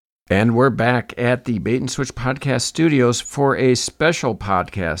And we're back at the Bait and Switch Podcast Studios for a special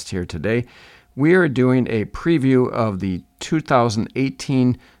podcast here today. We are doing a preview of the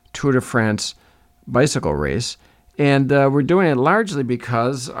 2018 Tour de France bicycle race, and we're doing it largely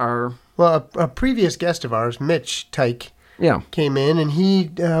because our... Well, a previous guest of ours, Mitch Tyke, came in, and he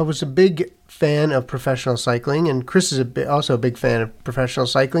was a big fan of professional cycling, and Chris is also a big fan of professional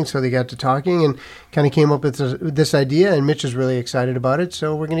cycling, so they got to talking and kind of came up with this idea, and Mitch is really excited about it,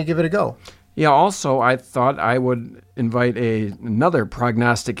 so we're going to give it a go. Yeah, also, I thought I would invite another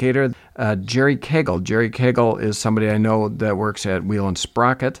prognosticator, Jerry Cagle. Jerry Cagle is somebody I know that works at Wheel and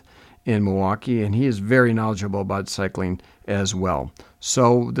Sprocket in Milwaukee, and he is very knowledgeable about cycling as well.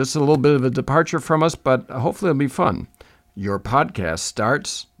 So this is a little bit of a departure from us, but hopefully it'll be fun. Your podcast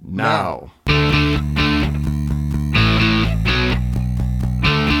starts now.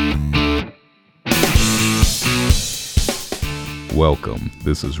 Welcome,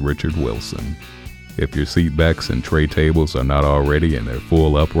 this is Richard Wilson. If your seat backs and tray tables are not already in their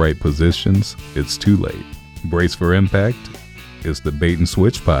full upright positions, it's too late. Brace for impact. It's the Bait and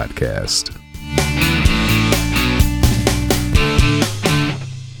Switch Podcast.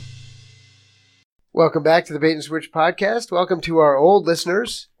 Welcome back to the Bait and Switch Podcast. Welcome to our old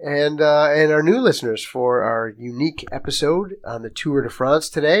listeners and our new listeners for our unique episode on the Tour de France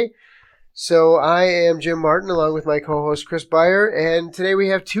today. So I am Jim Martin along with my co-host Chris Beyer, and today we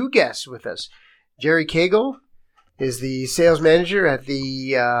have two guests with us. Jerry Cagle is the sales manager at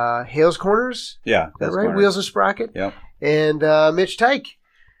the Hales Corners. Yeah, that's right. Corners. Wheels and Sprocket. Yep. And Mitch Tyke,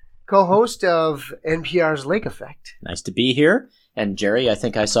 co-host of NPR's Lake Effect. Nice to be here. And Jerry, I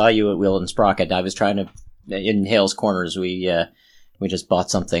think I saw you at Wheel and Sprocket. I was trying to, in Hales Corners, we just bought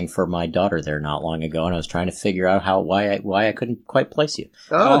something for my daughter there not long ago, and I was trying to figure out why I couldn't quite place you.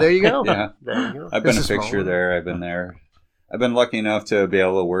 Oh, there you go. Yeah. There you go. I've been a fixture there. I've been there. I've been lucky enough to be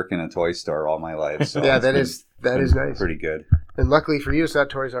able to work in a toy store all my life. So yeah, that is nice. Pretty good. And luckily for you, it's not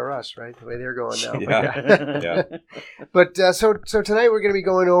Toys R Us, right? The way they're going now. Yeah. But so tonight we're going to be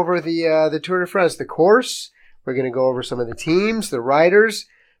going over the Tour de France, the course. We're going to go over some of the teams, the riders,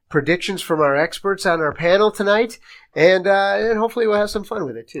 predictions from our experts on our panel tonight, and hopefully we'll have some fun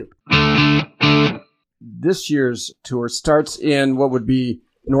with it too. This year's tour starts in what would be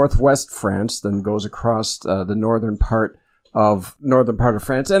northwest France, then goes across the northern part of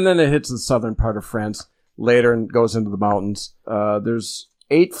France, and then it hits the southern part of France later and goes into the mountains. There's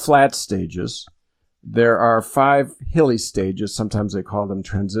 8 flat stages. There are 5 hilly stages. Sometimes they call them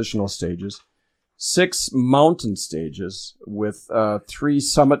transitional stages. 6 mountain stages with 3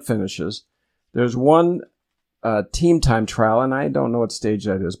 summit finishes. There's 1 team time trial, and I don't know what stage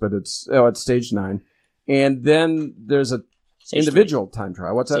that is, but it's stage 9. And then there's a stage individual 3. Time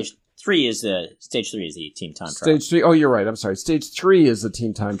trial. What's stage that? Stage 3 is the team time trial. Stage 3. Oh, you're right. I'm sorry. Stage 3 is the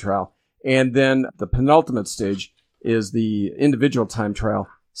team time trial, and then the penultimate stage is the individual time trial.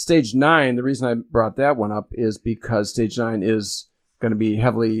 Stage 9. The reason I brought that one up is because stage 9 is going to be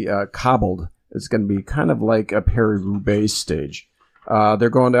heavily cobbled. It's going to be kind of like a Paris-Roubaix stage. They're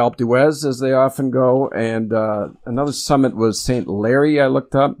going to Alpe d'Huez, as they often go, and another summit was St. Larry I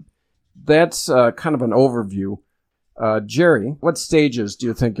looked up. That's kind of an overview. Jerry, what stages do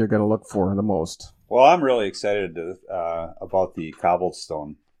you think you're going to look for the most? Well, I'm really excited about the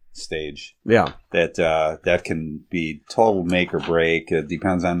cobblestone stage. Yeah. That can be total make or break. It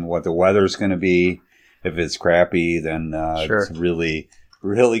depends on what the weather's going to be. If it's crappy, then sure. It's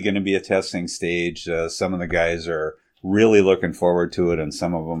really going to be a testing stage. Some of the guys are really looking forward to it, and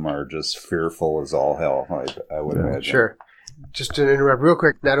some of them are just fearful as all hell, I would imagine. Sure. Just to interrupt real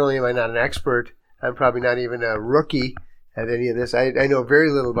quick, not only am I not an expert, I'm probably not even a rookie at any of this. I know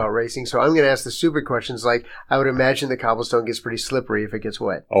very little about racing, so I'm going to ask the stupid questions like, I would imagine the cobblestone gets pretty slippery if it gets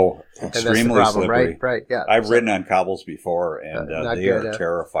wet. Oh, extremely problem, slippery. Right, yeah. I've ridden on cobbles before, and they are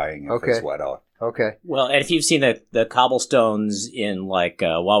terrifying if it's wet out. Okay. Well, and if you've seen the cobblestones in like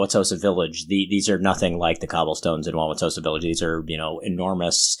Wauwatosa Village, these are nothing like the cobblestones in Wauwatosa Village. These are,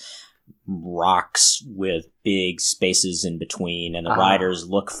 enormous rocks with big spaces in between, and the riders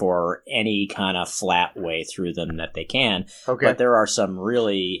look for any kind of flat way through them that they can. Okay. But there are some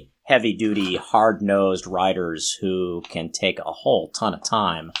really heavy-duty, hard-nosed riders who can take a whole ton of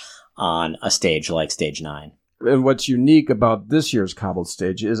time on a stage like Stage 9. And what's unique about this year's cobbled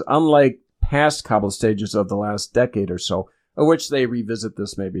stage is, unlike past cobbled stages of the last decade or so, of which they revisit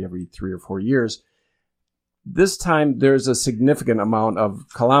this maybe every 3 or 4 years, this time there's a significant amount of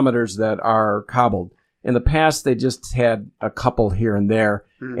kilometers that are cobbled. In the past, they just had a couple here and there,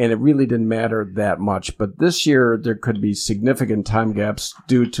 and it really didn't matter that much. But this year, there could be significant time gaps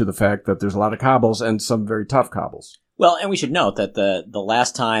due to the fact that there's a lot of cobbles and some very tough cobbles. Well, and we should note that the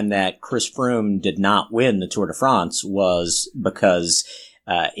last time that Chris Froome did not win the Tour de France was because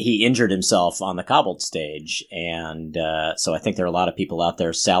he injured himself on the cobbled stage. And so I think there are a lot of people out there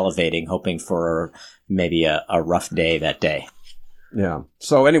salivating, hoping for maybe a rough day that day. Yeah.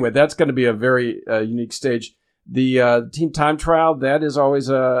 So anyway, that's going to be a very unique stage. The team time trial, that is always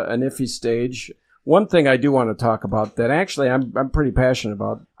an iffy stage. One thing I do want to talk about that actually I'm pretty passionate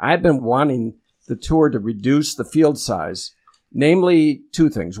about. I've been wanting the Tour to reduce the field size, namely two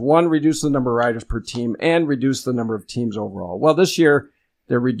things. One, reduce the number of riders per team, and reduce the number of teams overall. Well, this year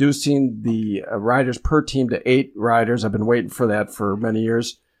they're reducing the riders per team to 8 riders. I've been waiting for that for many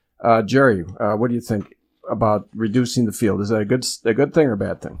years. Jerry, what do you think about reducing the field? Is that a good thing or a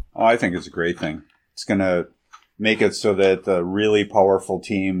bad thing? Oh, I think it's a great thing. It's going to make it so that the really powerful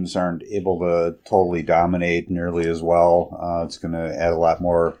teams aren't able to totally dominate nearly as well. It's going to add a lot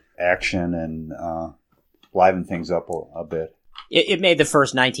more action and liven things up a bit. It made the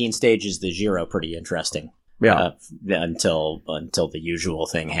first 19 stages of the Giro pretty interesting. Yeah. Until the usual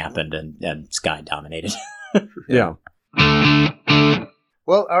thing happened and Sky dominated. Yeah.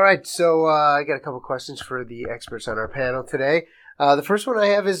 Well, all right. So I got a couple questions for the experts on our panel today. The first one I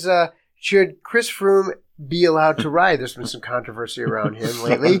have is, should Chris Froome be allowed to ride? There's been some controversy around him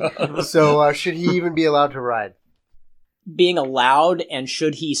lately. So should he even be allowed to ride? Being allowed and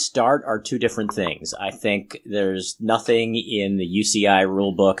should he start are two different things. I think there's nothing in the UCI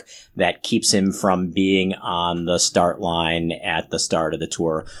rulebook that keeps him from being on the start line at the start of the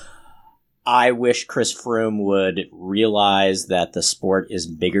Tour. I wish Chris Froome would realize that the sport is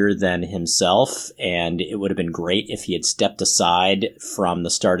bigger than himself, and it would have been great if he had stepped aside from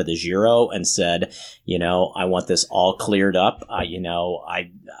the start of the Giro and said, I want this all cleared up.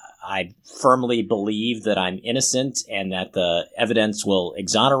 I firmly believe that I'm innocent and that the evidence will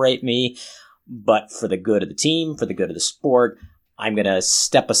exonerate me, but for the good of the team, for the good of the sport, I'm going to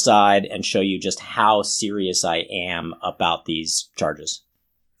step aside and show you just how serious I am about these charges.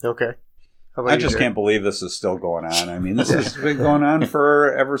 Okay. I just can't believe this is still going on. I mean, this has been going on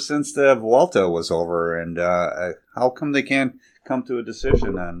ever since the Vuelta was over. And how come they can't come to a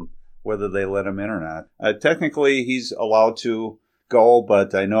decision on whether they let him in or not? Technically, he's allowed to go,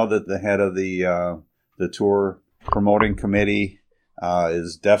 but I know that the head of the Tour promoting committee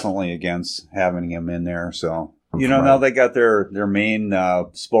is definitely against having him in there. So, now they got their main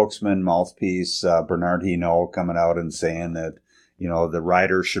spokesman, mouthpiece, Bernard Hinault, coming out and saying that the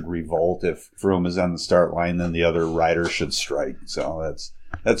riders should revolt if Froome is on the start line, then the other riders should strike. So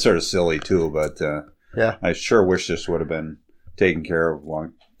that's sort of silly too. But yeah, I sure wish this would have been taken care of a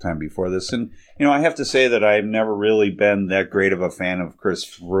long time before this. And I have to say that I've never really been that great of a fan of Chris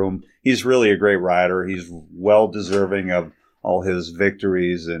Froome. He's really a great rider. He's well deserving of all his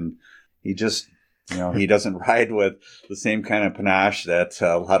victories, and he just. He doesn't ride with the same kind of panache that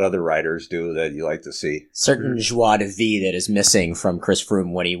a lot of other riders do that you like to see. Certain joie de vivre that is missing from Chris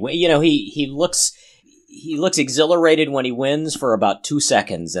Froome when he looks exhilarated when he wins for about 2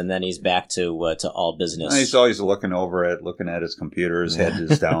 seconds, and then he's back to all business. And he's always looking at his computer. His head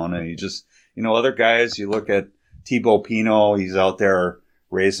is down, and he just other guys. You look at Thibaut Pinot. He's out there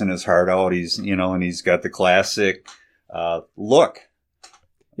racing his heart out. He's and he's got the classic look.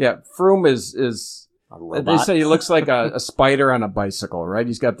 Yeah, Froome is they say he looks like a spider on a bicycle, right?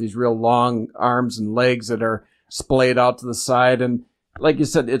 He's got these real long arms and legs that are splayed out to the side. And like you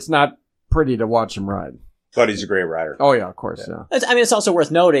said, it's not pretty to watch him ride. But he's a great rider. Oh, yeah, of course, yeah. It's also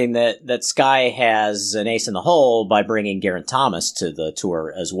worth noting that Sky has an ace in the hole by bringing Geraint Thomas to the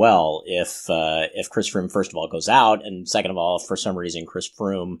Tour as well. If Chris Froome, first of all, goes out, and second of all, if for some reason Chris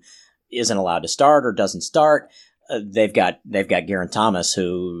Froome isn't allowed to start or doesn't start, they've got Geraint Thomas,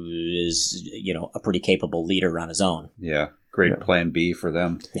 who is a pretty capable leader on his own. Yeah, great plan B for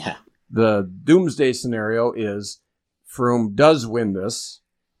them. Yeah. The doomsday scenario is Froome does win this,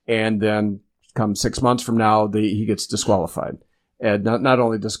 and then come 6 months from now, he gets disqualified, and not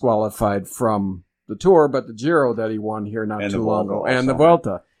only disqualified from the Tour, but the Giro that he won here not too long ago, and the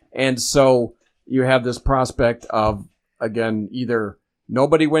Vuelta. And so you have this prospect of again either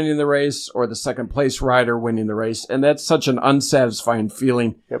nobody winning the race or the second place rider winning the race. And that's such an unsatisfying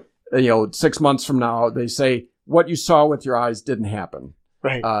feeling. Yep. 6 months from now, they say what you saw with your eyes didn't happen.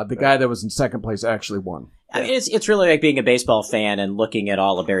 Right. The guy that was in second place actually won. I mean, it's really like being a baseball fan and looking at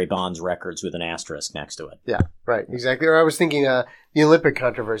all of Barry Bonds' records with an asterisk next to it. Yeah, right, exactly. Or I was thinking the Olympic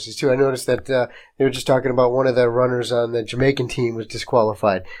controversies, too. I noticed that they were just talking about one of the runners on the Jamaican team was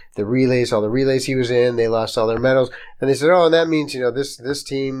disqualified. The relays, all the relays he was in, they lost all their medals. And they said, oh, and that means, this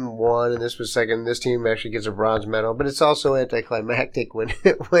team won and this was second. This team actually gets a bronze medal. But it's also anticlimactic when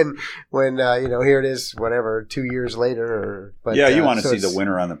here it is, whatever, 2 years later. You want to see the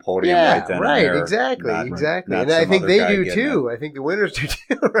winner on the podium right then. Right, and there, exactly. not And I think they do, too. It. I think the winners do,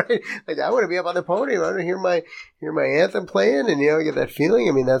 too, right? Like, I want to be up on the podium. I want to hear my anthem playing and, get that feeling.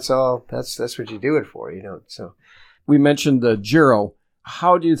 I mean, that's what you do it for, so. We mentioned the Giro.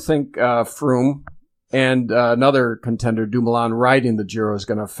 How do you think Froome and another contender, Dumoulin, riding the Giro is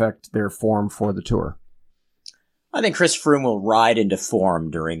going to affect their form for the Tour? I think Chris Froome will ride into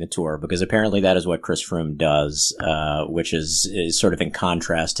form during the Tour because apparently that is what Chris Froome does, which is sort of in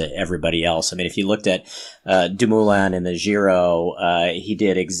contrast to everybody else. I mean, if you looked at Dumoulin in the Giro, he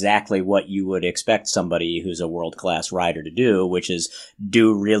did exactly what you would expect somebody who's a world-class rider to do, which is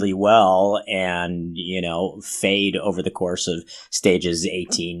do really well and, fade over the course of stages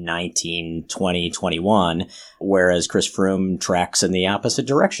 18, 19, 20, 21, whereas Chris Froome tracks in the opposite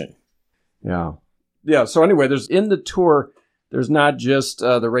direction. Yeah. Yeah, so anyway, in the Tour, there's not just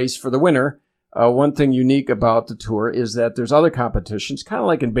the race for the winner. One thing unique about the Tour is that there's other competitions, kind of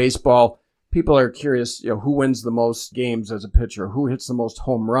like in baseball. People are curious, who wins the most games as a pitcher, who hits the most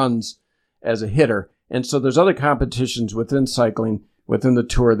home runs as a hitter. And so there's other competitions within cycling, within the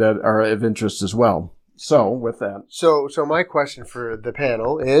Tour that are of interest as well. So with that. So my question for the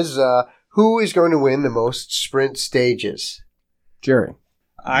panel is, who is going to win the most sprint stages? Jerry.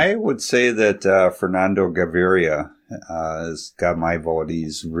 I would say that Fernando Gaviria has got my vote.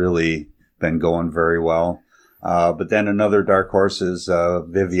 He's really been going very well. But then another dark horse is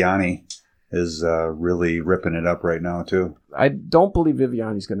Viviani is really ripping it up right now, too. I don't believe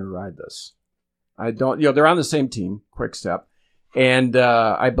Viviani's going to ride this. I don't. They're on the same team, Quick Step. And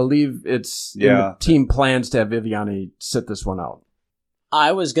I believe it's in the team plans to have Viviani sit this one out.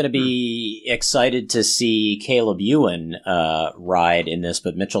 I was going to be excited to see Caleb Ewan ride in this,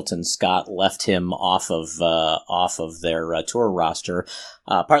 but Mitchelton Scott left him off of their tour roster,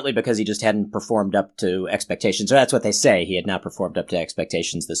 partly because he just hadn't performed up to expectations. Or that's what they say. He had not performed up to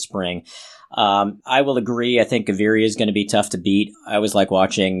expectations this spring. I will agree. I think Gaviria is going to be tough to beat. I always like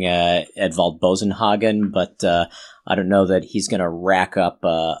watching Edvald Bosenhagen, but I don't know that he's going to rack up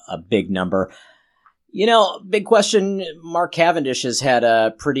a big number. Big question, Mark Cavendish has had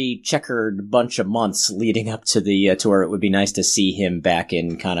a pretty checkered bunch of months leading up to the Tour. It would be nice to see him back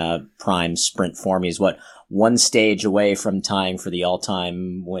in kind of prime sprint form. He's one stage away from tying for the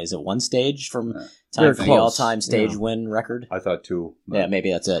all-time, is it one stage from tying for the all-time stage win record? I thought two. Yeah,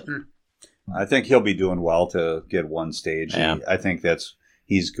 maybe that's it. I think he'll be doing well to get one stage. Yeah. I think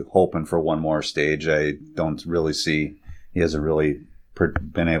he's hoping for one more stage. I don't really see, he hasn't really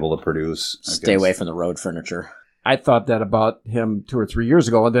been able to produce. Stay away from the road furniture. I thought that about him 2 or 3 years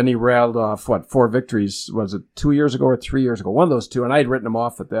ago, and then he rattled off, 4 victories? Was it 2 years ago or 3 years ago? One of those two, and I had written him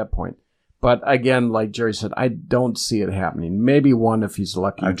off at that point. But again, like Jerry said, I don't see it happening. Maybe one if he's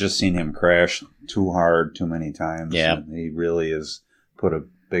lucky. I've just seen him crash too hard too many times. Yeah. He really has put a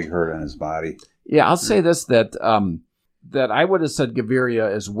big hurt on his body. Yeah, I'll say this, that I would have said Gaviria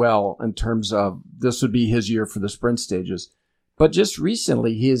as well in terms of this would be his year for the sprint stages. But just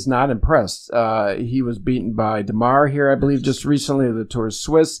recently, he is not impressed. He was beaten by Demar here, I believe, just recently at the Tour de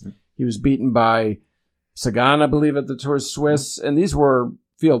Suisse. He was beaten by Sagan, I believe, at the Tour de Suisse. And these were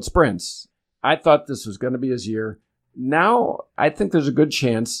field sprints. I thought this was going to be his year. Now, I think there's a good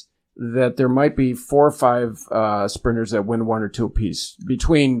chance that there might be 4 or 5 sprinters that win 1 or 2 apiece.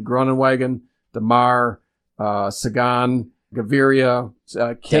 Between Groenewegen, Demar, Sagan, Gaviria,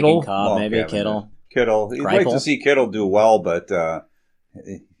 Kittel. Cobb, maybe Kittel. Kittel. You'd like to see Kittel do well, but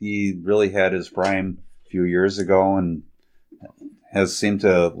he really had his prime a few years ago and has seemed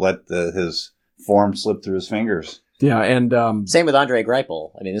to let his form slip through his fingers. Yeah, and same with Andre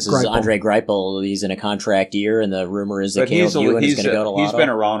Greipel. I mean, this is Andre Greipel. He's in a contract year, and the rumor is that Caleb Ewan is going to go to Lotto. He's been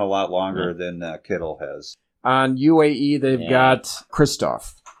around a lot longer than Kittel has. On UAE, they've got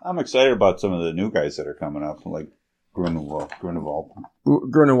Christoph. I'm excited about some of the new guys that are coming up, like Groenewegen,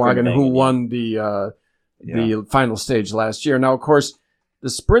 who won the final stage last year. Now, of course, the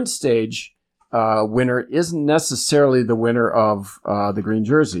sprint stage winner isn't necessarily the winner of the green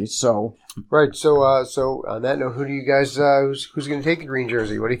jersey. So right. So on that note, who do you guys who's going to take the green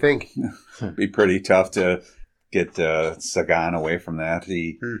jersey? What do you think? It'd be pretty tough to get Sagan away from that.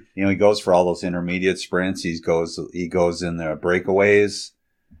 He goes for all those intermediate sprints. He goes in the breakaways.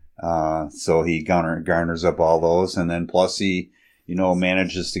 So he garners up all those, and then plus he,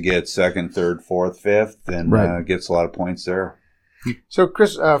 manages to get second, third, fourth, fifth, and Right. Gets a lot of points there. So,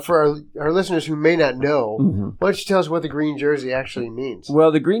 Chris, for our listeners who may not know, Mhm. why don't you tell us what the green jersey actually means?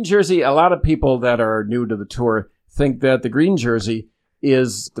 Well, the green jersey, a lot of people that are new to the tour think that the green jersey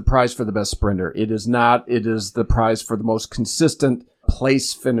is the prize for the best sprinter. It is not. It is the prize for the most consistent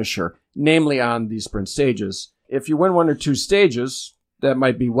place finisher, namely on these sprint stages. If you win one or two stages, that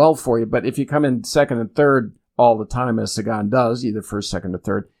might be well for you. But if you come in second and third all the time, as Sagan does, either first, second, or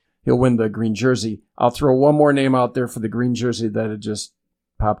third, he'll win the green jersey. I'll throw one more name out there for the green jersey that had just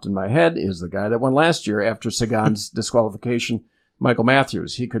popped in my head is the guy that won last year after Sagan's disqualification, Michael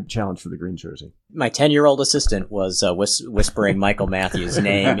Matthews. He could challenge for the green jersey. My 10-year-old assistant was whispering Michael Matthews'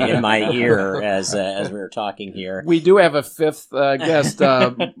 name in my ear as we were talking here. We do have a fifth guest.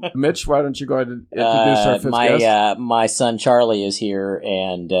 Mitch, why don't you go ahead and introduce our fifth guest? My son Charlie is here,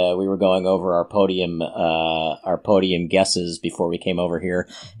 and we were going over our podium guesses before we came over here,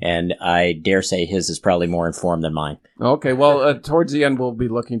 and I dare say his is probably more informed than mine. Okay, well, towards the end, we'll be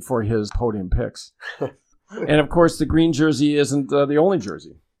looking for his podium picks. And, of course, the green jersey isn't the only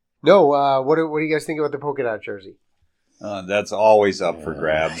jersey. No, what do you guys think about the polka dot jersey? That's always up for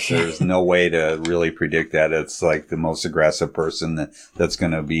grabs. There's no way to really predict that. It's like the most aggressive person that's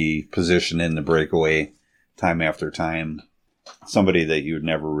going to be positioned in the breakaway time after time. Somebody that you'd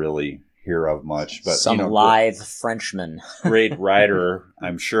never really hear of much. But Some lithe Frenchman. Great rider,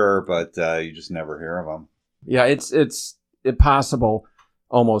 I'm sure, but you just never hear of him. Yeah, it's impossible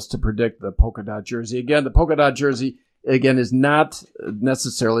almost to predict the polka dot jersey. Again, the polka dot jersey, again, is not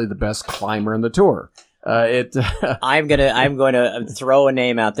necessarily the best climber in the tour. I'm going to throw a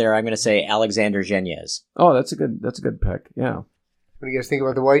name out there. I'm going to say Alexander Geniez. Oh, that's a good pick. Yeah, What do you guys think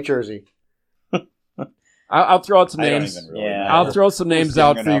about the white jersey? I'll throw out some I don't names. even really Yeah. know. I'll throw some names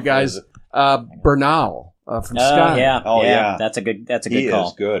out for you enough, guys. is Bernal from Sky. Yeah. That's a good He call.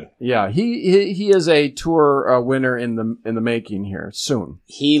 is good. Yeah, he is a tour winner in the making here soon,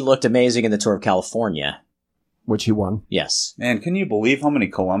 He looked amazing in the Tour of California. which he won. Yes. Man, can you believe how many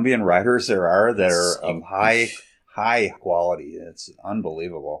Colombian riders there are that are of high quality? It's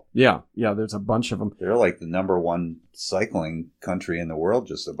unbelievable. Yeah, there's a bunch of them. They're like the number one cycling country in the world,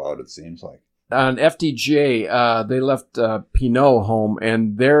 just about, it seems like. On FDJ, they left Pinot home,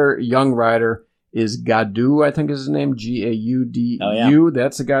 and their young rider is Gaudu, I think is his name, Gaudu. Oh, yeah.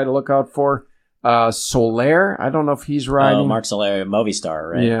 That's a guy to look out for. Soler, I don't know if he's riding. Mark Soler,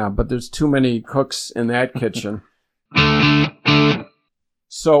 Movistar, right? Yeah, but there's too many cooks in that kitchen.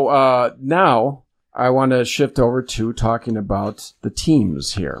 So now I want to shift over to talking about the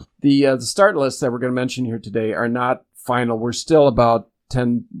teams here. The start lists that we're going to mention here today are not final. We're still about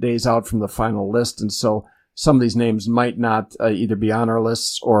 10 days out from the final list, and so some of these names might not either be on our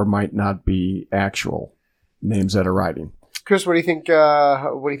lists or might not be actual names that are riding. Chris, what do you think?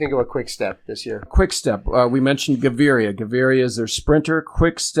 What do you think about Quick Step this year? Quick Step. We mentioned Gaviria. Gaviria is their sprinter.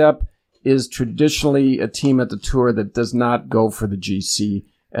 Quick Step is traditionally a team at the Tour that does not go for the GC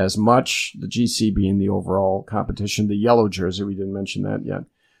as much, the GC being the overall competition. The yellow jersey, we didn't mention that yet.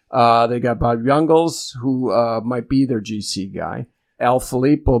 They got Bob Jungels, who might be their GC guy. Al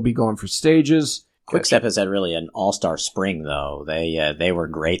Philippe will be going for stages. Quickstep has had really an all-star spring, though. They were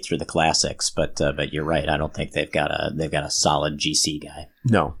great through the classics, but you're right. I don't think they've got a solid GC guy.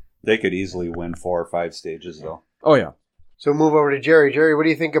 No. They could easily win 4 or 5 stages, though. Oh, yeah. So move over to Jerry. Jerry, what do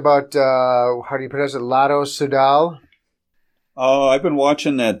you think about, how do you pronounce it, Lotto Soudal? I've been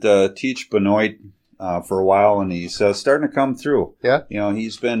watching that Teach Benoit for a while, and he's starting to come through. Yeah?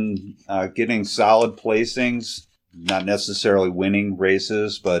 He's been getting solid placings, not necessarily winning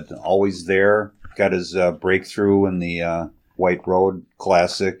races, but always there. Got his breakthrough in the White Road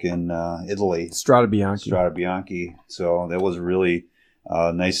Classic in Italy. Strada Bianchi. Strada Bianchi. So that was really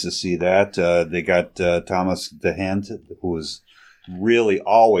nice to see that. They got Thomas De Hent, who was really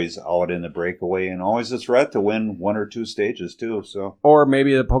always out in the breakaway and always a threat to win 1 or 2 stages, too. So Or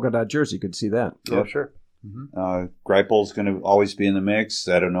maybe the polka dot jersey could see that. Yeah, sure. Greipel's going to always be in the mix.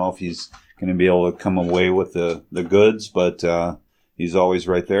 I don't know if he's going to be able to come away with the goods, but he's always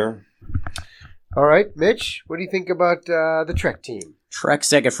right there. All right, Mitch, what do you think about the Trek team? Trek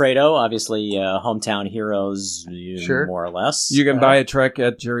Segafredo, obviously hometown heroes, Sure. more or less. You can buy a Trek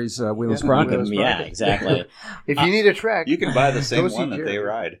at Jerry's Wheels Yeah. Bronco. Wheels Yeah, Sprocket. exactly. If you need a Trek, You can buy the same Go see one that Jerry. they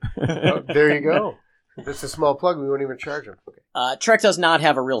ride. oh, there you go. That's a small plug. We won't even charge them. Okay. Trek does not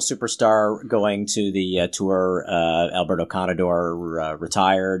have a real superstar going to the Tour. Alberto Contador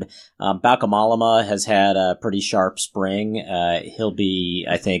retired. Bauke Mollema has had a pretty sharp spring. He'll be,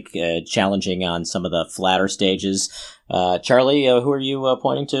 I think, challenging on some of the flatter stages. Charlie, who are you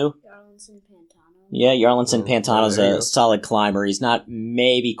pointing to? Jarlinson Pantano. Yeah, Jarlinson Pantano's there you a go. solid climber. He's not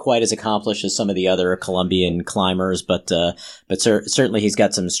maybe quite as accomplished as some of the other Colombian climbers, but certainly he's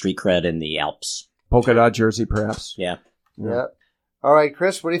got some street cred in the Alps. Polka dot jersey, perhaps. Yeah. Yeah. All right,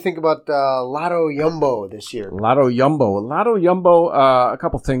 Chris, what do you think about Lotto Jumbo this year? Lotto Jumbo, a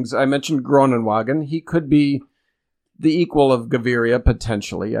couple things. I mentioned Groenenwagen. He could be the equal of Gaviria,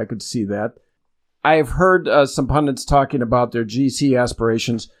 potentially. I could see that. I've heard some pundits talking about their GC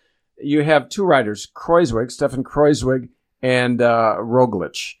aspirations. You have two riders, Stefan Kreuzwig, and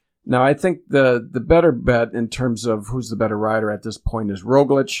Roglic. Now, I think the better bet in terms of who's the better rider at this point is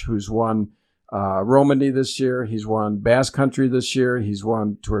Roglic, who's won Romandy this year. He's won Basque Country this year. He's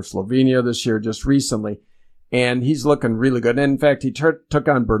won Tour of Slovenia this year, just recently. And he's looking really good. And in fact, he took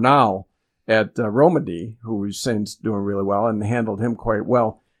on Bernal at Romandy, who we're saying is doing really well, and handled him quite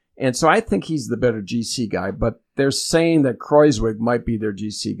well. And so I think he's the better GC guy, but they're saying that Kreuzwig might be their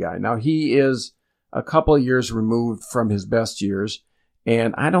GC guy. Now, he is a couple of years removed from his best years,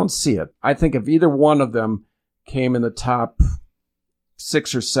 and I don't see it. I think if either one of them came in the top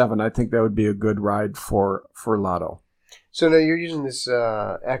 6 or 7, I think that would be a good ride for Lotto. So now you're using this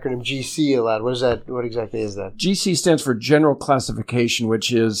acronym GC a lot. What is that? What exactly is that? GC stands for General Classification,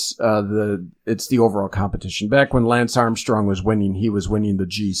 which is it's the overall competition. Back when Lance Armstrong was winning, he was winning the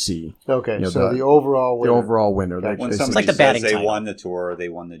GC. Okay, You know, so the overall winner. The overall winner. Gotcha. They When say. somebody like the batting says they title. won the Tour, they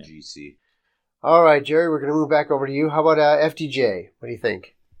won the GC. All right, Jerry, we're going to move back over to you. How about FDJ? What do you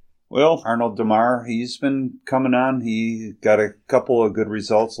think? Well, Arnold Demar, he's been coming on. He got a couple of good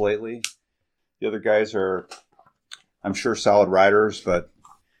results lately. The other guys are, I'm sure, solid riders, but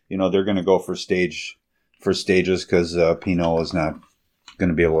they're going to go for stages because Pinot is not going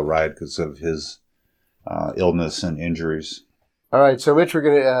to be able to ride because of his illness and injuries. All right, so Mitch, we're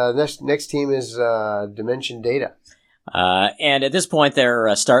going to next team is Dimension Data. And at this point,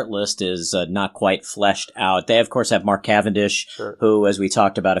 their start list is not quite fleshed out. They, of course, have Mark Cavendish, Sure. who, as we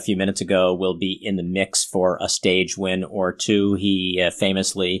talked about a few minutes ago, will be in the mix for a stage win or two. He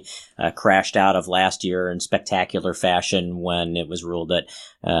famously crashed out of last year in spectacular fashion when it was ruled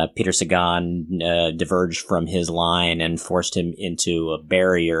that Peter Sagan diverged from his line and forced him into a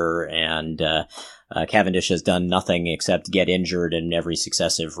barrier, and Cavendish has done nothing except get injured in every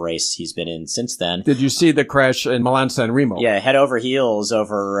successive race he's been in since then. Did you see the crash in Milan-San Remo? Yeah, head over heels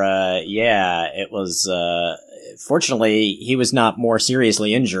over, it was, fortunately, he was not more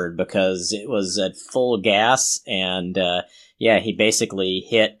seriously injured because it was at full gas and, he basically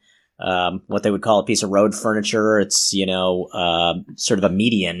hit, what they would call a piece of road furniture. It's, sort of a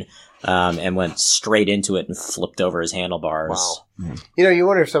median, and went straight into it and flipped over his handlebars. Wow. You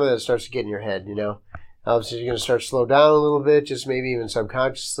wonder if some of that starts to get in your head, Obviously, you're going to start to slow down a little bit, just maybe even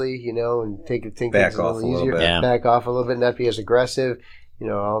subconsciously, and think Back things a off little a little easier. bit. Yeah. Back off a little bit, not be as aggressive.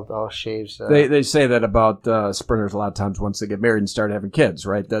 All shaves. They say that about sprinters a lot of times once they get married and start having kids,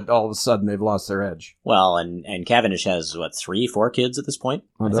 right? That all of a sudden they've lost their edge. Well, and Cavendish has, 3-4 kids at this point?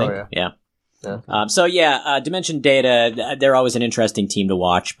 I Oh, think. yeah. Yeah. Dimension Data, they're always an interesting team to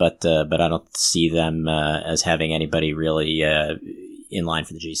watch, but I don't see them as having anybody really in line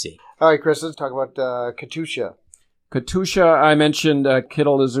for the GC. All right, Chris, let's talk about Katusha. Katusha, I mentioned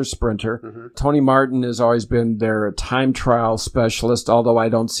Kittel is their sprinter. Mm-hmm. Tony Martin has always been their time trial specialist, although I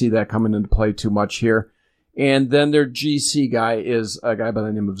don't see that coming into play too much here. And then their GC guy is a guy by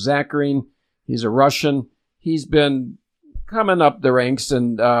the name of Zakharin. He's a Russian. He's been coming up the ranks,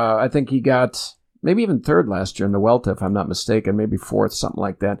 and I think he got maybe even third last year in the Vuelta, if I'm not mistaken, maybe fourth, something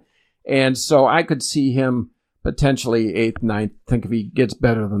like that. And so I could see him potentially 8th, 9th. I think if he gets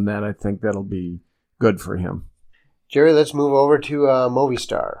better than that, I think that'll be good for him. Jerry, let's move over to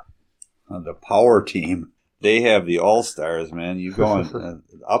Movistar. The power team, they have the all-stars, man. You going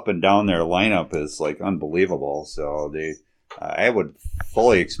up and down their lineup is like unbelievable. So I would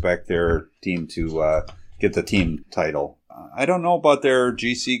fully expect their team to get the team title. I don't know about their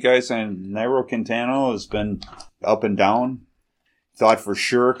GC guys, and Nairo Quintana has been up and down. Thought for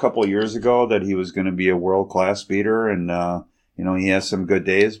sure a couple of years ago that he was going to be a world-class beater, and he has some good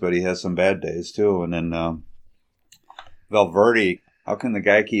days, but he has some bad days too. And then Valverde, how can the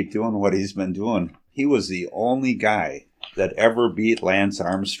guy keep doing what he's been doing? He was the only guy that ever beat Lance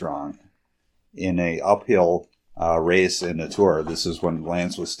Armstrong in a uphill race in the Tour. This is when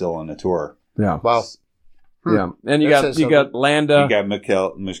Lance was still in the Tour. Yeah. Wow. Yeah. And you That got says Landa. You got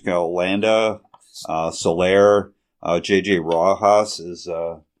Mikel Landa, Soler, JJ Rojas is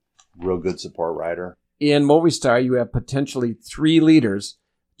a real good support rider. In Movistar, you have potentially 3 leaders.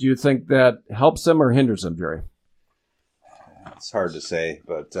 Do you think that helps them or hinders them, Jerry? It's hard to say,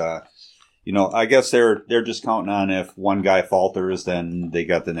 but I guess they're just counting on if one guy falters, then they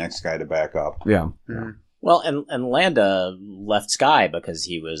got the next guy to back up. Yeah. Well, and Landa left Sky because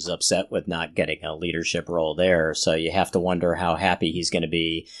he was upset with not getting a leadership role there. So you have to wonder how happy he's going to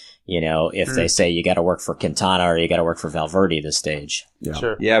be, if they say you got to work for Quintana or you got to work for Valverde this stage. Yeah.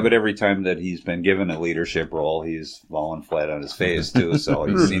 Sure. Yeah, but every time that he's been given a leadership role, he's fallen flat on his face too. So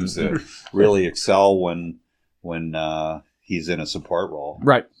he seems to really excel when he's in a support role.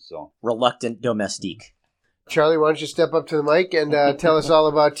 Right. So Reluctant domestique. Charlie, why don't you step up to the mic and tell us all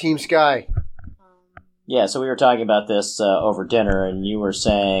about Team Sky? Yeah, so we were talking about this over dinner, and you were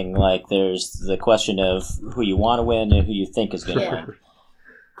saying, there's the question of who you want to win and who you think is going to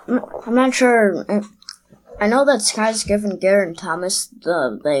win. I'm not sure. I know that Sky's given Geraint Thomas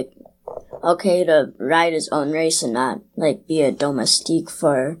the, okay to ride his own race and not, be a domestique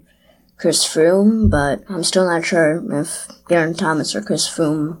for Chris Froome, but I'm still not sure if Geraint Thomas or Chris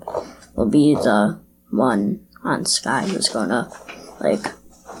Froome will be the one on Sky who's going to,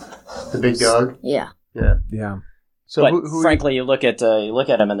 The big dog? yeah. Yeah. So But who frankly, you look at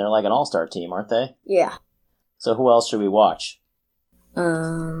them, and they're like an all-star team, aren't they? Yeah. So who else should we watch?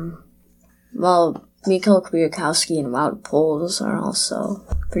 Well, Mikhail Kwiatkowski and Wout Poels are also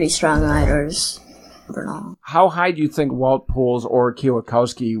pretty strong riders. Bernal. How high do you think Wout Poels or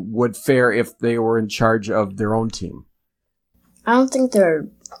Kwiatkowski would fare if they were in charge of their own team? I don't think they're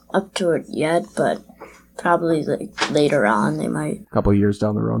up to it yet, but probably later on they might. A couple of years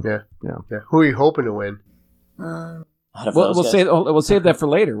down the road. Yeah. Who are you hoping to win? Out of We'll those guys? we'll save that for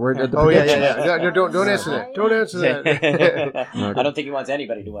later. We're at the Oh, yeah. prediction. No, don't answer that. Don't answer that. I don't think he wants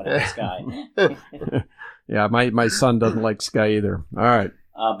anybody to win on Sky. Yeah, my son doesn't like Sky either. All right.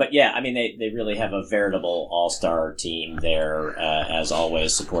 But yeah, I mean, they really have a veritable all-star team there, as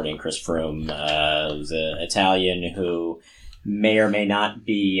always, supporting Chris Froome, the Italian who may or may not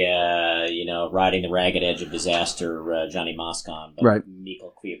be, riding the ragged edge of disaster, Johnny Moscon. But Right.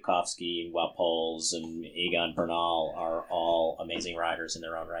 Mikhail Kwiatkowski, Wout Poels, and Egan Bernal are all amazing riders in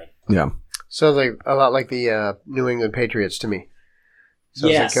their own right. Yeah. Sounds a lot like the New England Patriots to me.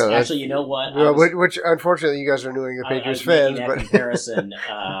 Sounds Yes, like, actually, you know what? well, which unfortunately you guys are New England Patriots I was fans, making but that comparison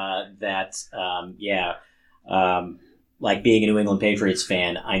like being a New England Patriots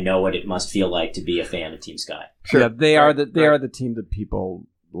fan, I know what it must feel like to be a fan of Team Sky. sure. Yeah, they are the Right. are the team that people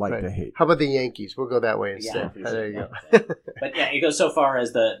like Right. to hate. How about the Yankees? We'll go that way Yeah, instead. I appreciate There you go. that. But yeah, it goes so far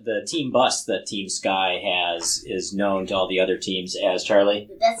as the team bus that Team Sky has is known to all the other teams as, Charlie?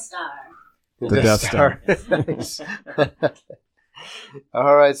 The Death Star. The Death Star. Nice.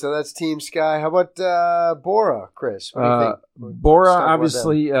 All right, so that's Team Sky. How about Bora, Chris? What do you think? Bora, Let's talk about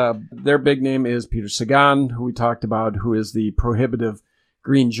obviously, their big name is Peter Sagan, who we talked about, who is the prohibitive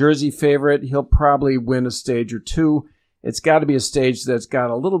green jersey favorite. He'll probably win a stage or two. It's got to be a stage that's got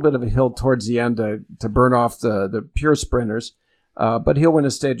a little bit of a hill towards the end to burn off the pure sprinters. But he'll win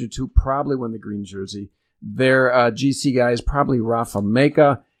a stage or two, probably win the green jersey. Their GC guy is probably Rafa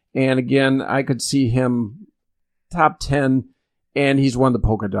Meka. And again, I could see him top 10, and he's won the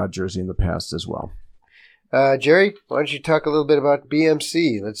polka dot jersey in the past as well. Jerry, why don't you talk a little bit about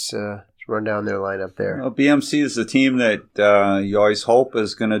BMC? Let's run down their lineup there. Well, BMC is the team that you always hope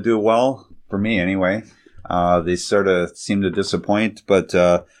is going to do well, for me anyway. They sort of seem to disappoint, but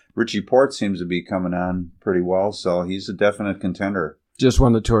Richie Porte seems to be coming on pretty well, so he's a definite contender. Just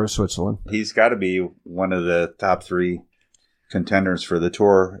won the Tour of Switzerland. He's got to be one of the top three contenders for the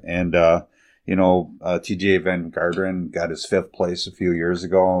Tour. And, TJ Van Garderen got his 5th place a few years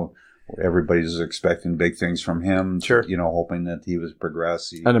ago. Everybody's expecting big things from him. Sure. Hoping that he was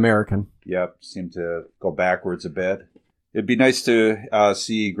progress. An American. Seemed to go backwards a bit. It'd be nice to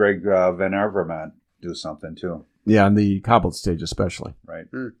see Greg Van Avermaet do something too. Yeah, on the cobbled stage especially. Right.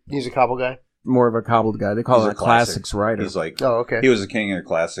 He's a cobble guy? More of a cobbled guy. They call He's him a classics rider. He's like, Oh, okay. he was the king of the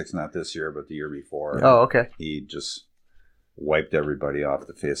classics, not this year, but the year before. Oh, okay. He just wiped everybody off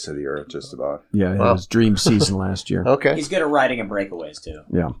the face of the earth, just about. Yeah, Wow. his dream season last year. Okay. He's good at riding and breakaways, too.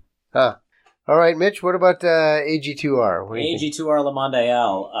 Yeah. All right, Mitch, what about AG2R? What do you think? AG2R Le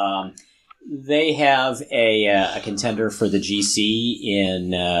Mondial. They have a contender for the GC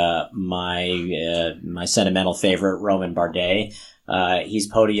in my sentimental favorite, Romain Bardet.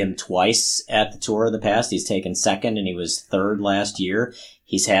 He's podiumed twice at the Tour in the past. He's taken 2nd, and he was 3rd last year.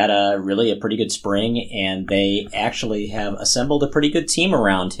 He's had a pretty good spring, and they actually have assembled a pretty good team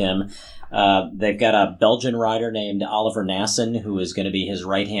around him. They've got a Belgian rider named Oliver Nassen, who is going to be his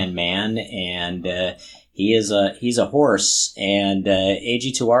right-hand man, and he's a horse. And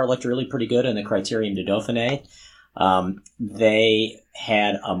AG2R looked really pretty good in the Criterium de Dauphiné. They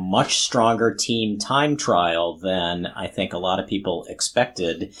had a much stronger team time trial than I think a lot of people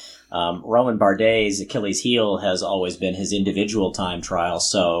expected. Romain Bardet's Achilles heel has always been his individual time trial,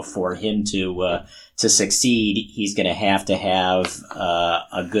 so for him to succeed, he's going to have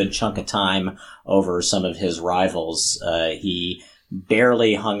a good chunk of time over some of his rivals. He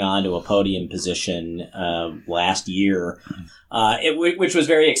barely hung on to a podium position last year, which was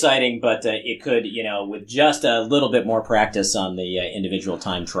very exciting, but it could, with just a little bit more practice on the individual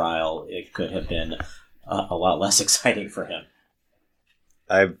time trial, it could have been a lot less exciting for him.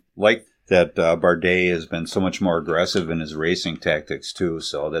 I've liked that Bardet has been so much more aggressive in his racing tactics, too,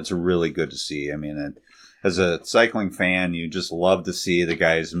 so that's really good to see. I mean, as a cycling fan, you just love to see the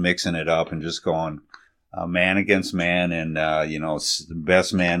guys mixing it up and just going man against man and, the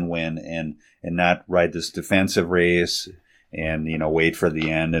best man win and not ride this defensive race and, wait for the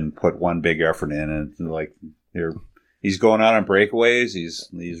end and put one big effort in. And he's going out on breakaways. He's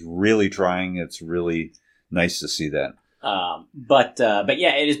really trying. It's really nice to see that. But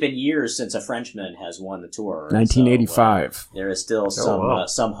yeah, it has been years since a Frenchman has won the Tour. 1985. So, there is still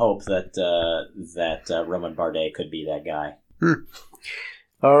some hope that Romain Bardet could be that guy.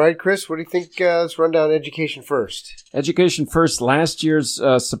 All right, Chris, what do you think? Let's run down education first. Education first. Last year's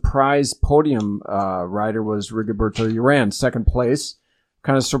surprise podium rider was Rigoberto Urán, second place.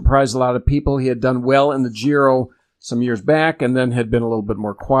 Kind of surprised a lot of people. He had done well in the Giro some years back and then had been a little bit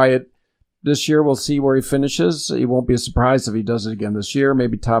more quiet. This year, we'll see where he finishes. It won't be a surprise if he does it again this year,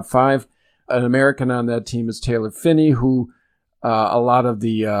 maybe top 5. An American on that team is Taylor Phinney, who a lot of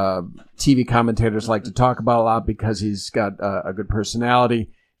the TV commentators like to talk about a lot because he's got a good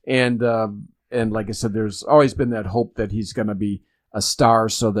personality. And like I said, there's always been that hope that he's going to be a star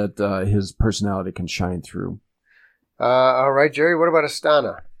so that his personality can shine through. All right, Jerry, what about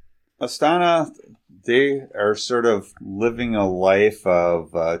Astana? Astana, they are sort of living a life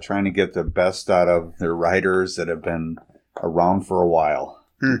of trying to get the best out of their riders that have been around for a while.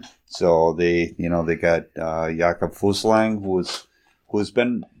 So they got Jakob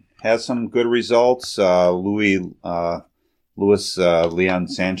Fuglsang, has some good results. Luis Leon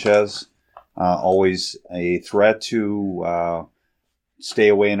Sanchez, always a threat to stay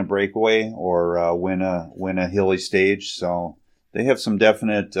away in a breakaway or win a hilly stage. So they have some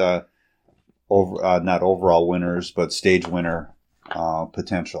definite not overall winners, but stage winner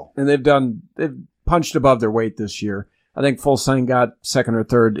potential. And they've punched above their weight this year. I think Fuglsang got second or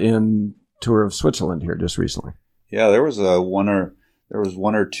third in Tour of Switzerland here just recently. Yeah, there was one or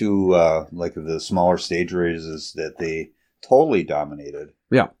two like the smaller stage races that they totally dominated.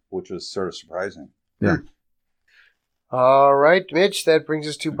 Yeah, which was sort of surprising. Yeah. All right, Mitch, that brings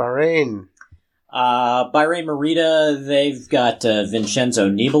us to Bahrain. Bahrain Merida, they've got Vincenzo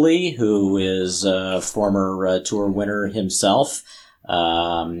Nibali, who is a former Tour winner himself.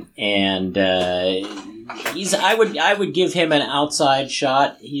 And I would give him an outside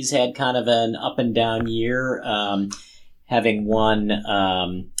shot. He's had kind of an up and down year, having won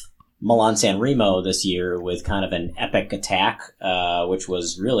Milan-San Remo this year with kind of an epic attack, which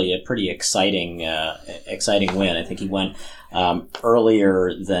was really a pretty exciting win. I think he went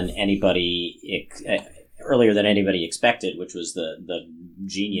earlier than anybody expected, which was the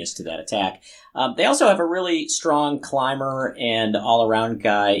genius to that attack. They also have a really strong climber and all-around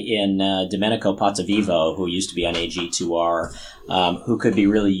guy in Domenico Pozzovivo, who used to be on AG2R, who could be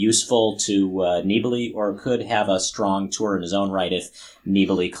really useful to Nibali, or could have a strong tour in his own right if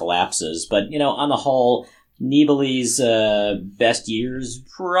Nibali collapses. But, on the whole, Nibali's best years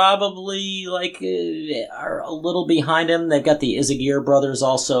probably are a little behind him. They've got the Izagir brothers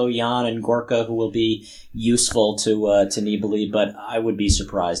also, Jan and Gorka, who will be useful to Nibali, but I would be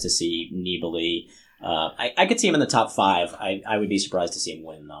surprised to see Nibali. I could see him in the top 5. I would be surprised to see him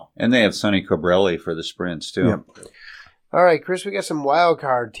win, though. And they have Sonny Cobrelli for the sprints, too. Yep. All right, Chris, we got some wild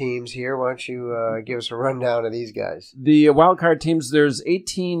card teams here. Why don't you give us a rundown of these guys? The wild card teams, there's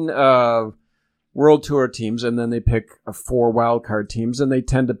 18 World Tour teams, and then they pick 4 wild card teams, and they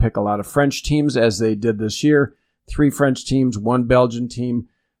tend to pick a lot of French teams, as they did this year. 3 French teams, 1 Belgian team.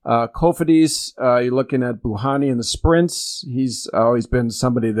 Cofidis, you're looking at Bouhanni in the sprints. He's always been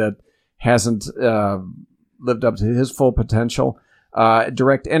somebody that hasn't lived up to his full potential.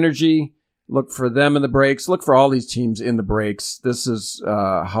 Direct Energy, look for them in the breaks. Look for all these teams in the breaks. This is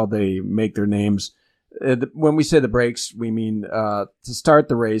how they make their names. When we say the breaks, we mean to start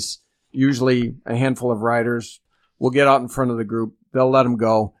the race, usually a handful of riders will get out in front of the group. They'll let them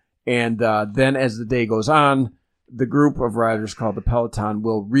go. And then as the day goes on, the group of riders called the peloton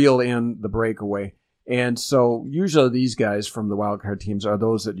will reel in the breakaway. And so usually these guys from the wildcard teams are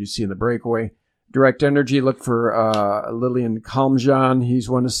those that you see in the breakaway. Direct Energy, look for Lilian Calmjean. He's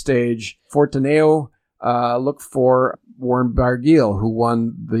won a stage. Fortuneo, look for Warren Barguil, who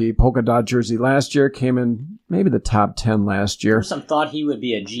won the polka dot jersey last year, came in maybe the top 10 last year. Some thought he would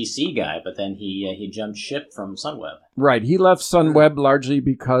be a GC guy, but then he jumped ship from Sunweb. Right. He left Sunweb largely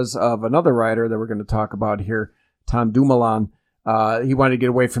because of another rider that we're going to talk about here, Tom Dumoulin. He wanted to get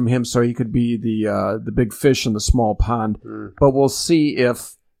away from him so he could be the big fish in the small pond. But we'll see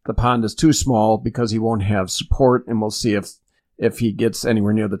if the pond is too small because he won't have support, and we'll see if he gets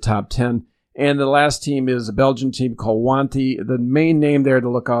anywhere near the top 10. And the last team is a Belgian team called Wanty. The main name there to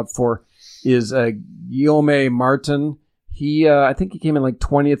look out for is Guillaume Martin. I think he came in like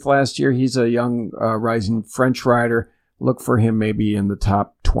 20th last year. He's a young rising French rider. Look for him maybe in the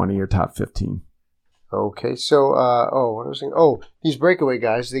top 20 or top 15. Okay, so, what was I saying? Oh, these breakaway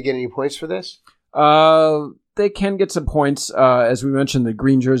guys, do they get any points for this? They can get some points. As we mentioned, the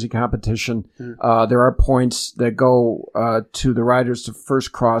green jersey competition, there are points that go to the riders to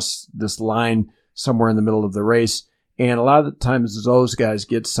first cross this line somewhere in the middle of the race. And a lot of the times those guys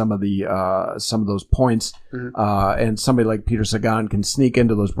get some of those points. And somebody like Peter Sagan can sneak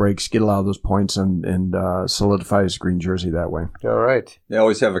into those breaks, get a lot of those points, and solidify his green jersey that way. All right. They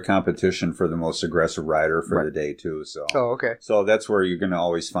always have a competition for the most aggressive rider for the day, too. So. Oh, okay. So that's where you're going to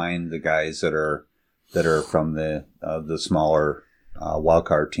always find the guys that are from the smaller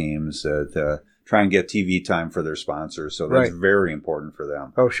wildcard teams that try and get TV time for their sponsors. So that's very important for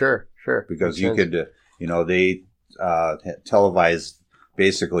them. Oh, sure. Because you could, they televise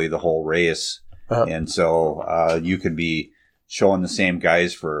basically the whole race. And so you could be showing the same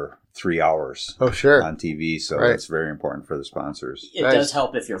guys for 3 hours on TV. So that's very important for the sponsors. It does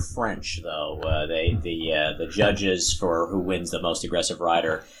help if you're French, though. The judges for who wins the most aggressive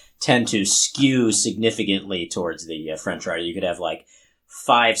rider tend to skew significantly towards the French rider. You could have like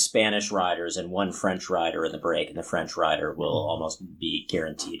 5 Spanish riders and 1 French rider in the break, and the French rider will almost be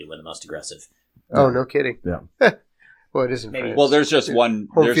guaranteed to win the most aggressive. Oh, no kidding. Yeah. Well, it isn't. Well, there's just one.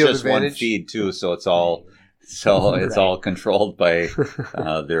 There's just one feed too, so it's all. So it's all controlled by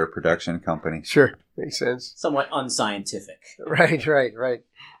their production company. Sure, makes sense. Somewhat unscientific. Right.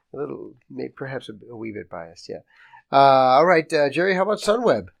 A little, maybe perhaps a wee bit biased. Yeah. All right, Jerry. How about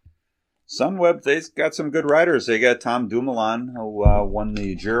Sunweb? Sunweb, they've got some good riders. They got Tom Dumoulin, who won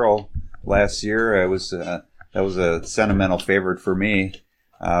the Giro last year. That was a sentimental favorite for me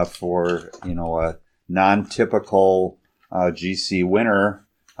for a non-typical GC winner.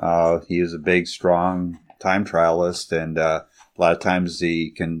 He is a big, strong time trialist, and a lot of times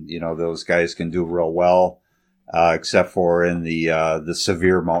he can, those guys can do real well, except for in the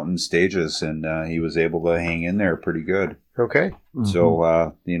severe mountain stages, and he was able to hang in there pretty good. Okay. Mm-hmm.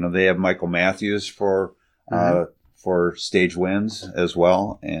 So, they have Michael Matthews for stage wins as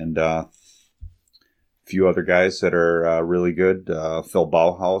well, and a few other guys that are really good. Phil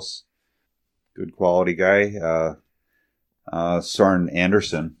Bauhaus, good quality guy. Soren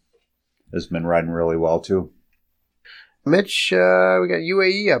Anderson has been riding really well, too. Mitch, we got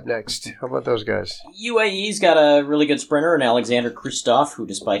UAE up next. How about those guys? UAE's got a really good sprinter, and Alexander Kristoff, who,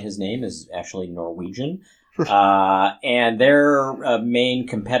 despite his name, is actually Norwegian. And their main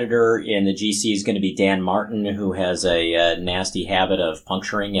competitor in the GC is going to be Dan Martin, who has a nasty habit of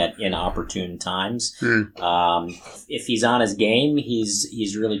puncturing at inopportune times. If he's on his game,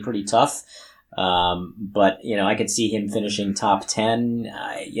 he's really pretty tough. But I could see him finishing top 10.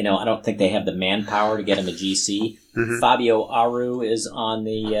 I don't think they have the manpower to get him a GC. Fabio Aru is on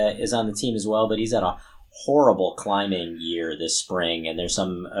the team as well, but he's had a horrible climbing year this spring, and there's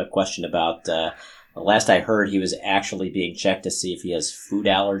some question about. Last I heard, he was actually being checked to see if he has food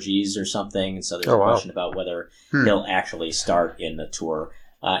allergies or something, and so there's a question about whether he'll actually start in the Tour.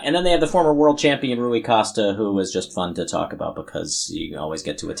 And then they have the former world champion Rui Costa, who was just fun to talk about because you always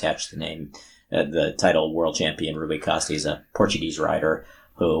get to attach the name. The title world champion Rui Costa is a Portuguese rider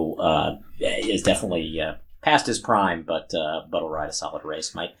who is definitely past his prime, but will ride a solid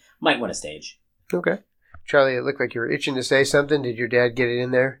race. Might win a stage. Okay, Charlie, it looked like you were itching to say something. Did your dad get it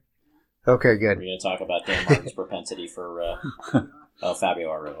in there? Okay, good. We're going to talk about Dan Martin's propensity for Fabio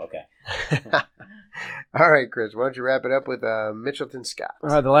Aru. Okay. All right, Chris, why don't you wrap it up with Mitchelton Scott?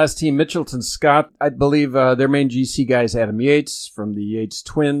 All right, the last team, Mitchelton Scott. I believe their main GC guy is Adam Yates from the Yates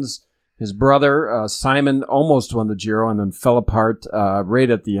twins. His brother, Simon, almost won the Giro and then fell apart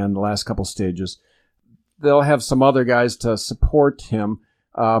right at the end, the last couple stages. They'll have some other guys to support him.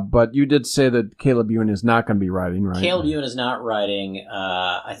 But you did say that Caleb Ewan is not going to be riding, right? Caleb Ewan is not riding.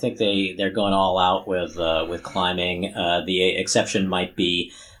 I think they're going all out with climbing. The exception might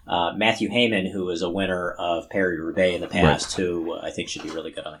be Matthew Heyman, who is a winner of Paris-Roubaix in the past, who I think should be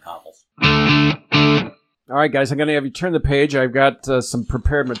really good on the cobbles. All right, guys, I'm going to have you turn the page. I've got some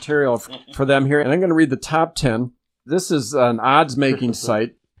prepared material for them here, and I'm going to read the top 10. This is an odds-making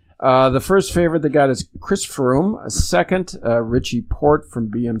site. The first favorite they got is Chris Froome. Second, Richie Porte from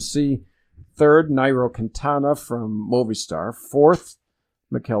BMC. Third, Nairo Quintana from Movistar. Fourth,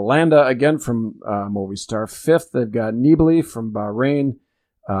 Mikel Landa, again from Movistar. Fifth, they've got Nibali from Bahrain.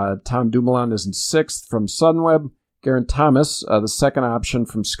 Tom Dumoulin is in sixth from Sunweb. Geraint Thomas, the second option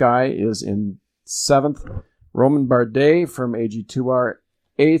from Sky, is in seventh. Roman Bardet from AG2R,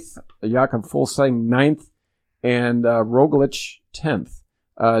 eighth. Jakob Fuglsang, ninth. And Roglic, 10th.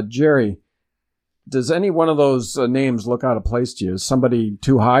 Jerry, does any one of those names look out of place to you? Is somebody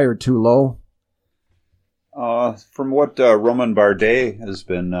too high or too low? From what Roman Bardet has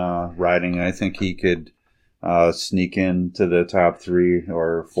been riding, I think he could sneak into the top 3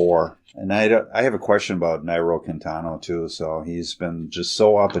 or 4. And I have a question about Nairo Quintana too. So he's been just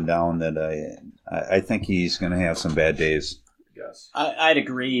so up and down that I think he's going to have some bad days. Yes. I'd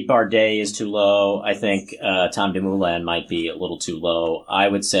agree. Bardet is too low. I think Tom Dumoulin might be a little too low. I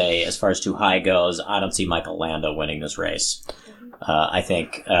would say, as far as too high goes, I don't see Mikel Landa winning this race. I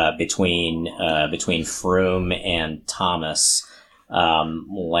think between Froome and Thomas,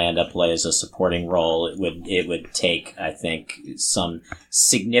 Landa plays a supporting role. It would take, I think, some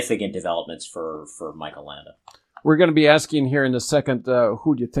significant developments for Mikel Landa. We're going to be asking here in a second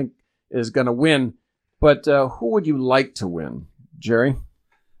who do you think is going to win, but who would you like to win, Jerry?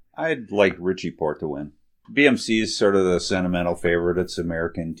 I'd like Richie Porte to win. BMC is sort of the sentimental favorite. It's an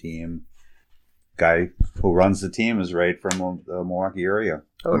American team. Guy who runs the team is right from the Milwaukee area.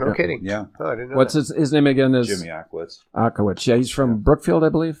 Oh, no kidding. Yeah. Oh, I didn't know What's that. his name again? Is Jimmy Akowitz. Akowitz. Yeah, he's from Brookfield, I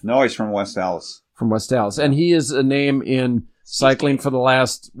believe. No, he's from West Dallas. From West Dallas. And he is a name in cycling for the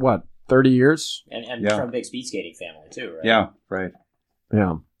last, 30 years? And Yeah. from a big speed skating family, too, right? Yeah, right.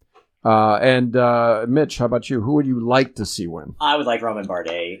 Yeah. And Mitch, how about you? Who would you like to see win? I would like Roman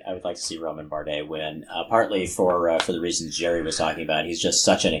Bardet. I would like to see Roman Bardet win, partly for the reasons Jerry was talking about. He's just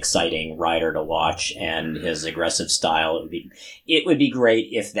such an exciting rider to watch, and his aggressive style. It would be great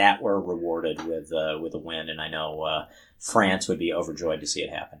if that were rewarded with a win, and I know France would be overjoyed to see it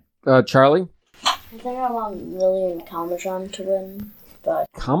happen. Charlie? I think I want Lilian Calmejean to win, but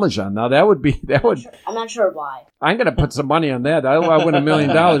Calmejean. Now that would. I'm not sure why. I'm going to put some money on that. I'll win $1 million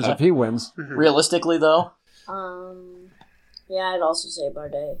if he wins. Realistically, though, Yeah, I'd also say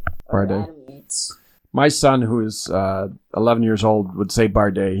Bardet. Bardet. Adam Yates. My son, who is 11 years old, would say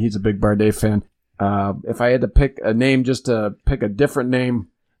Bardet. He's a big Bardet fan. If I had to pick a name, just to pick a different name,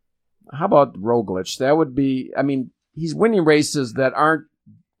 how about Roglic? That would be, he's winning races that aren't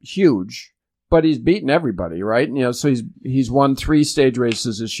huge, but he's beaten everybody, right? So he's won 3 stage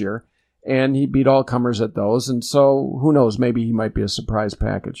races this year, and he beat all comers at those. And so who knows? Maybe he might be a surprise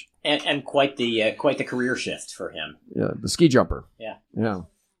package. and quite the career shift for him. Yeah, the ski jumper. Yeah. Yeah.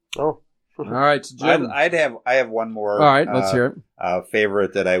 Oh. All right, so Jim. I have one more. All right, let's hear it.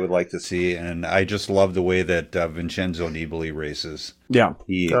 Favorite that I would like to see, and I just love the way that Vincenzo Nibali races. Yeah.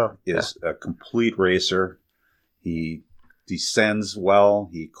 He is a complete racer. He descends well.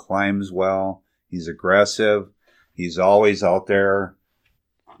 He climbs well. He's aggressive. He's always out there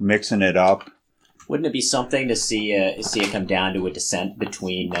mixing it up. Wouldn't it be something to see it come down to a descent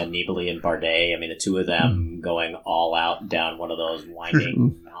between Nibali and Bardet? The two of them going all out down one of those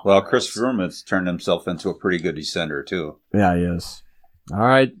winding mountain Well, Chris roads. Froome has turned himself into a pretty good descender, too. Yeah, he is. All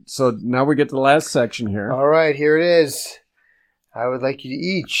right, so now we get to the last section here. All right, here it is. I would like you to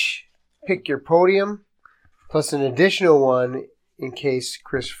each pick your podium plus an additional one in case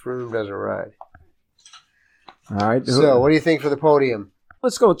Chris Froome doesn't ride. All right. So, what do you think for the podium?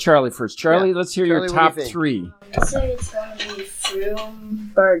 Let's go with Charlie first. Charlie, Yeah. let's hear Charlie, your what do top you think? 3. I'd say it's going to be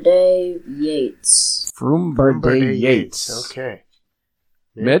Froome, Bardet, Yates. Froome, Bardet, Yates. Okay.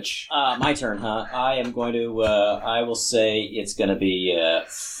 Mitch? My turn, huh? I am going to. I will say it's going to be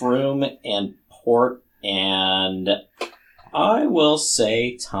Froome and Porte, and I will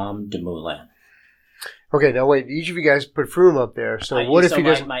say Tom Dumoulin. Okay, now wait. Each of you guys put Froome up there. So what if he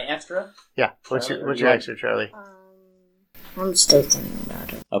doesn't? my extra? Yeah. What's your extra, Charlie? I'm still thinking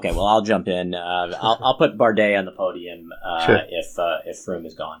about it. Okay, well I'll jump in. I'll put Bardet on the podium Sure. if Froome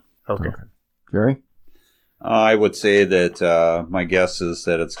is gone. Okay. Jerry? I would say that my guess is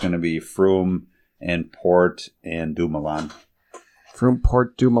that it's going to be Froome and Porte and Dumoulin. Froome,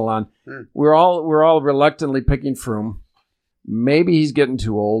 Porte, Dumoulin. We're all reluctantly picking Froome. Maybe he's getting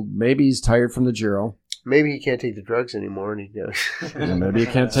too old. Maybe he's tired from the Giro. Maybe he can't take the drugs anymore, and he does. And maybe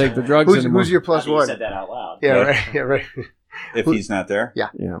he can't take the drugs anymore. Who's your plus You one? said that out loud. Yeah, right. Yeah, right. if he's not there. Yeah.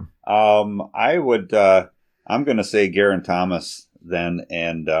 Yeah. I'm going to say Geraint Thomas then,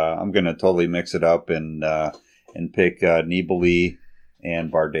 and I'm going to totally mix it up and pick Nibali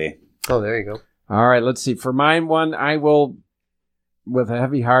and Bardet. Oh, there you go. All right, let's see. For mine one, I will, with a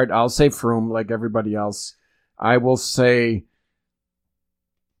heavy heart, I'll say Froome like everybody else. I will say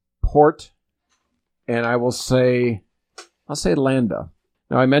Port, and I'll say Landa.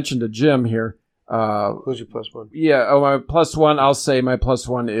 Now, I mentioned to Jim here. Who's your plus one? Yeah, my plus one, my plus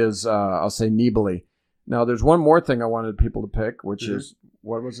one is, I'll say Nibali. Now, there's one more thing I wanted people to pick, which is,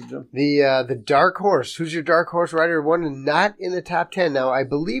 what was it, Jim? The dark horse. Who's your dark horse rider? One not in the top 10. Now, I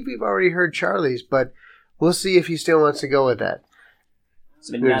believe we've already heard Charlie's, but we'll see if he still wants to go with that.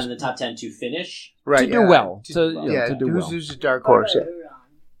 So maybe not in the top 10 to finish? Right. To do well. To do who's, well. Who's your dark horse?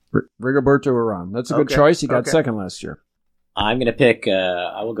 Rigoberto Urán. That's a good Okay, choice. He got okay. second last year. I'm going to pick,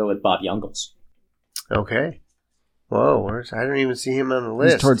 I will go with Bob Jungels. Okay. Whoa, I don't even see him on the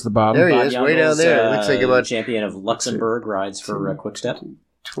list. He's towards the bottom. There he Bob is, way down Jungels, there. Looks like about champion of Luxembourg, rides for Quick Step.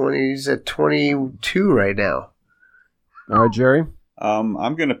 20. He's at 22 right now. All right, Jerry. I'm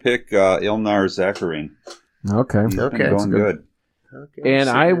going to pick Ilnur Zakarin. Okay. He's Okay. been going good. Okay. And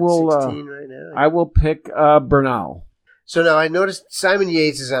sitting I at will, 16 right now. I will pick Bernal. So now I noticed Simon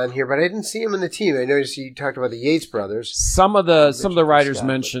Yates is on here, but I didn't see him in the team. I noticed you talked about the Yates brothers. Some of the riders Scott,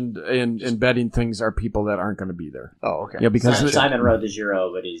 mentioned in betting things are people that aren't going to be there. Oh, okay. Yeah, because Simon rode the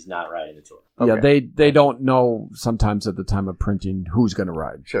Giro, but he's not riding the Tour. yeah, Okay. they don't know sometimes at the time of printing who's going to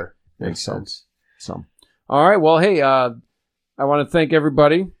ride. Sure. Makes so- sense. So, all right. Well, hey, I want to thank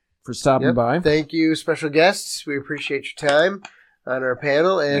everybody for stopping Yep. by. Thank you, special guests. We appreciate your time on our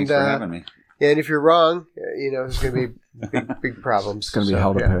panel. And Thanks for having me. and if you're wrong, there's going to be big problems. It's going to be So,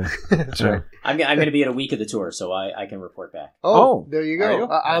 hell to yeah. pay. That's right. I'm going to be at a week of the Tour, so I can report back. Oh, Oh. there you Are go. you?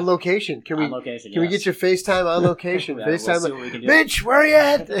 On location. Can we On location, can we yes. get your FaceTime on location? Yeah, we'll FaceTime. see what we can do. Mitch, where are you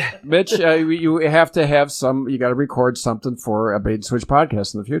at? Mitch, you have to have you got to record something for a Bait and Switch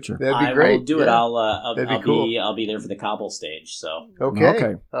podcast in the future. That'd be I great. will do it. Yeah. I'll That'd be I'll cool. be I'll be there for the cobble stage. So Okay.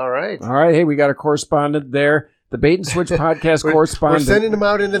 Okay. All right. All right. Hey, we got a correspondent there. The Bait and Switch podcast We're correspondent. sending them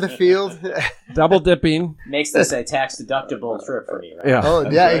out into the field. Double dipping. makes this a tax deductible trip for me, right? Yeah. Oh,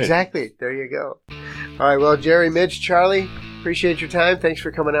 That's yeah, right. exactly. There you go. All right. Well, Jerry, Mitch, Charlie, appreciate your time. Thanks for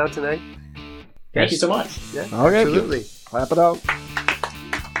coming out tonight. Thank you so much. Yeah, Okay. absolutely. Clap it out.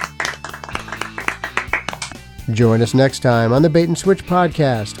 Join us next time on the Bait and Switch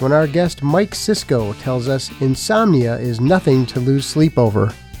podcast when our guest Mike Sisko tells us insomnia is nothing to lose sleep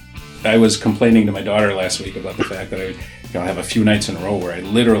over. I was complaining to my daughter last week about the fact that I have a few nights in a row where I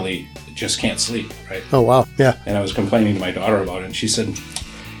literally just can't sleep, right? Oh, wow. Yeah. And I was complaining to my daughter about it, and she said,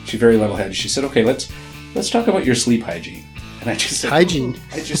 she's very level-headed. She said, "Okay, let's talk about your sleep hygiene." And I just said, Hygiene.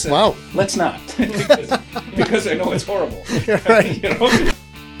 I just said, Wow. let's not, because I know it's horrible. Right. You know?